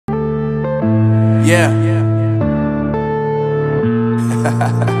Yeah.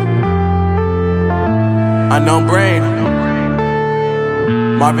 Unknown Brain,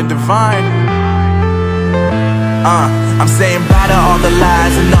 Marvin Divine. I'm saying bye to all the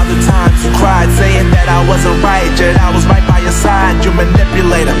lies and all the times you cried, saying that I wasn't right, yet I was right by your side. You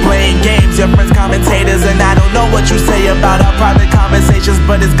manipulator, playing games, your friends commentators, and I don't know what you say about our private conversations,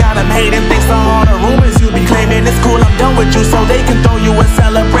 but it's got them hating. Thanks to all the rumors you be claiming. It's cool, I'm done with you, so they can throw you a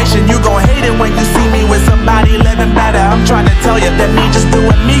celebration. You gon' hate it when you see me with somebody living better. I'm trying to tell you that me just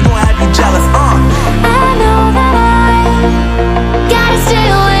doing me gon' have you jealous. I know that I gotta stay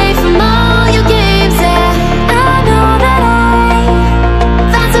away from all your games, yeah. I know that I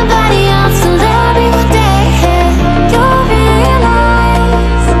find somebody else to love me one day, yeah. You'll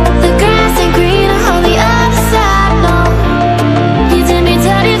realize the grass ain't greener on the other side, no. You did me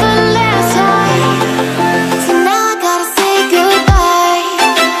dirty for the last time, so now I gotta say goodbye.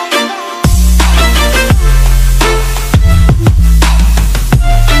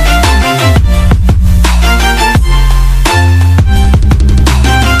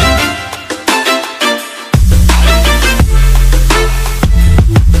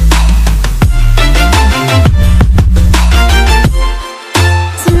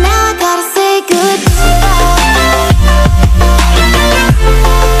 So now I gotta say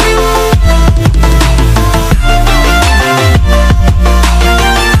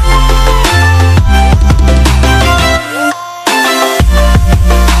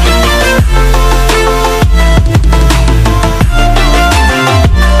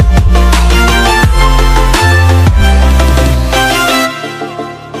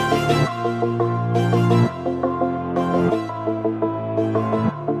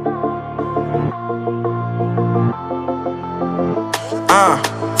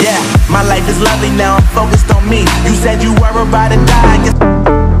Yeah, my life is lovely now, I'm focused on me. You said you were about to die, I guess.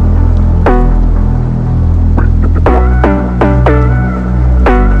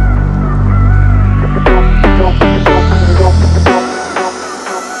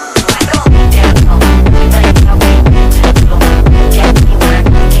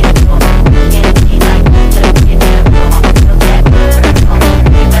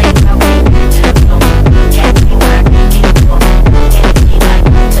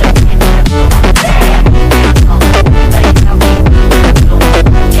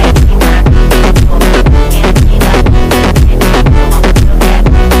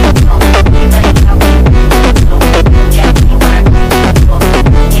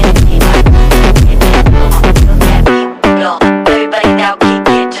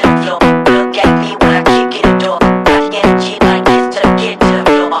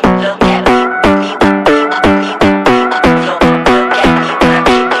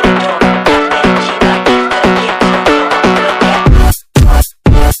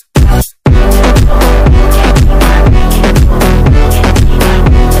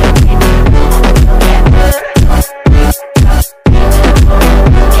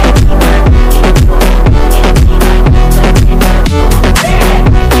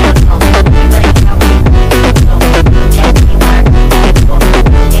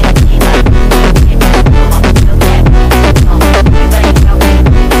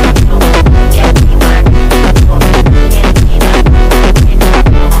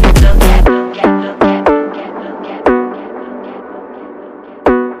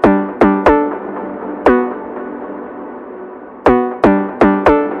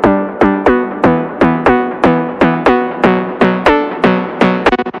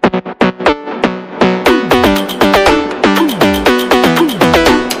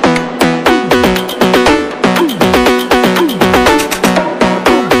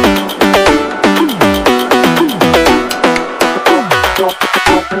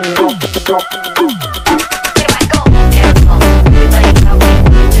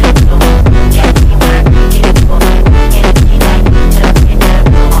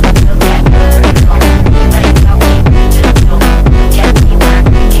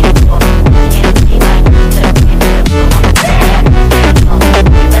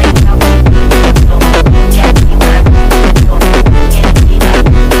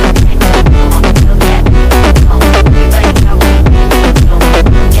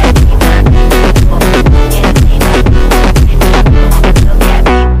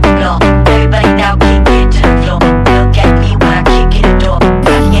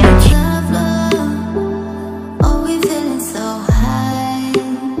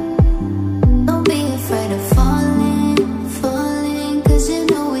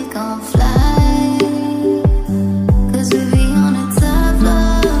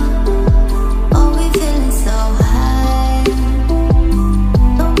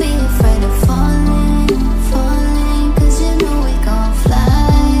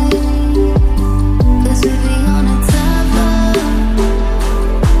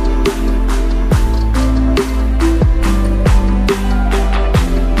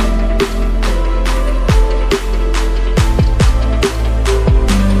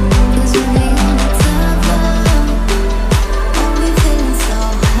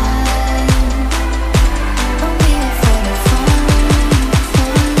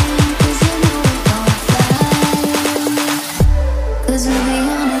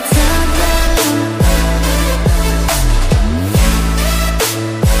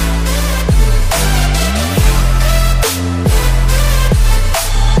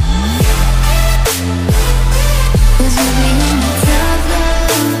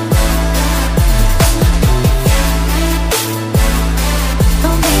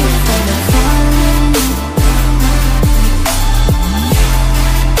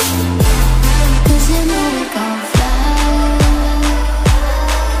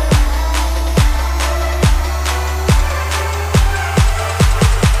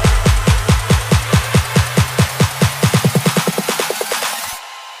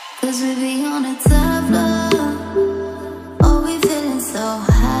 'Cause we be on a top floor. Oh, we feeling so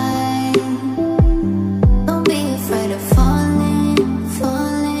high. Don't be afraid of falling,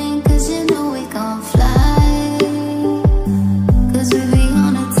 falling, 'cause you know we gon' fly. 'Cause we be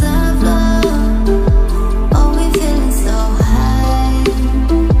on a top floor. Oh, we feeling so high.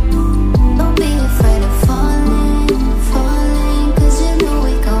 Don't be afraid of falling, falling, 'cause you know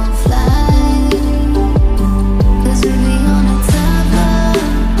we gon' fly. 'Cause we be on a top floor.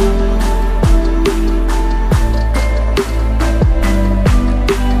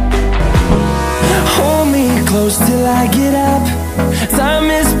 Hold me close till I get up. Time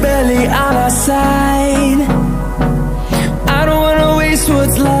is barely on our side. I don't wanna waste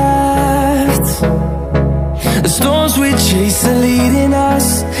what's left. The storms we chase are leading us,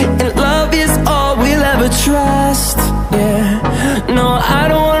 and love is all we'll ever trust. Yeah, no, I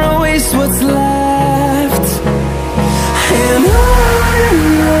don't wanna waste what's left. And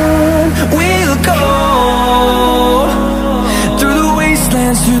on we'll go, through the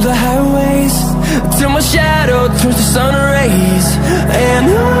wastelands, through the highways, till my shadow turns to sun rays. And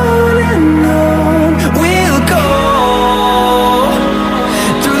on we'll go,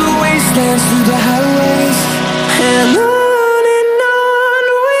 through the wastelands, through the highways, and on we'll go.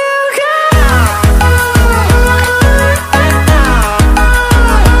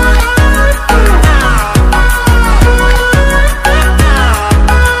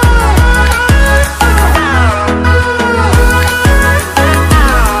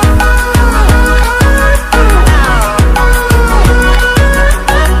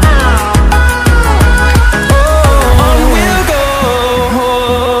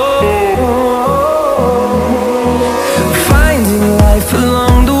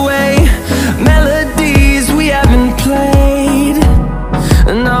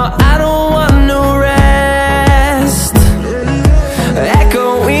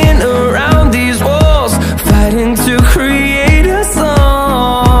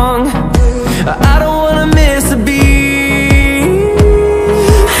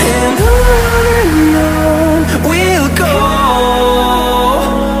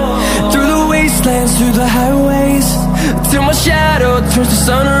 Through the highways, till my shadow turns to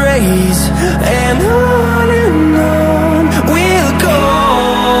sun rays. And on we'll go,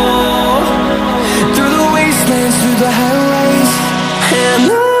 through the wastelands, through the highways, and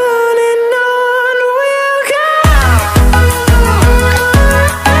on we'll go.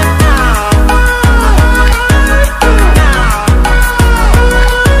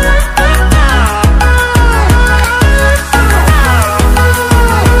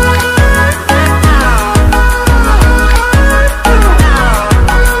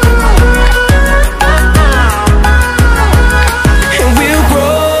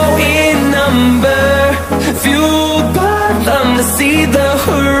 See the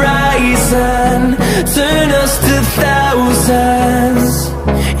horizon.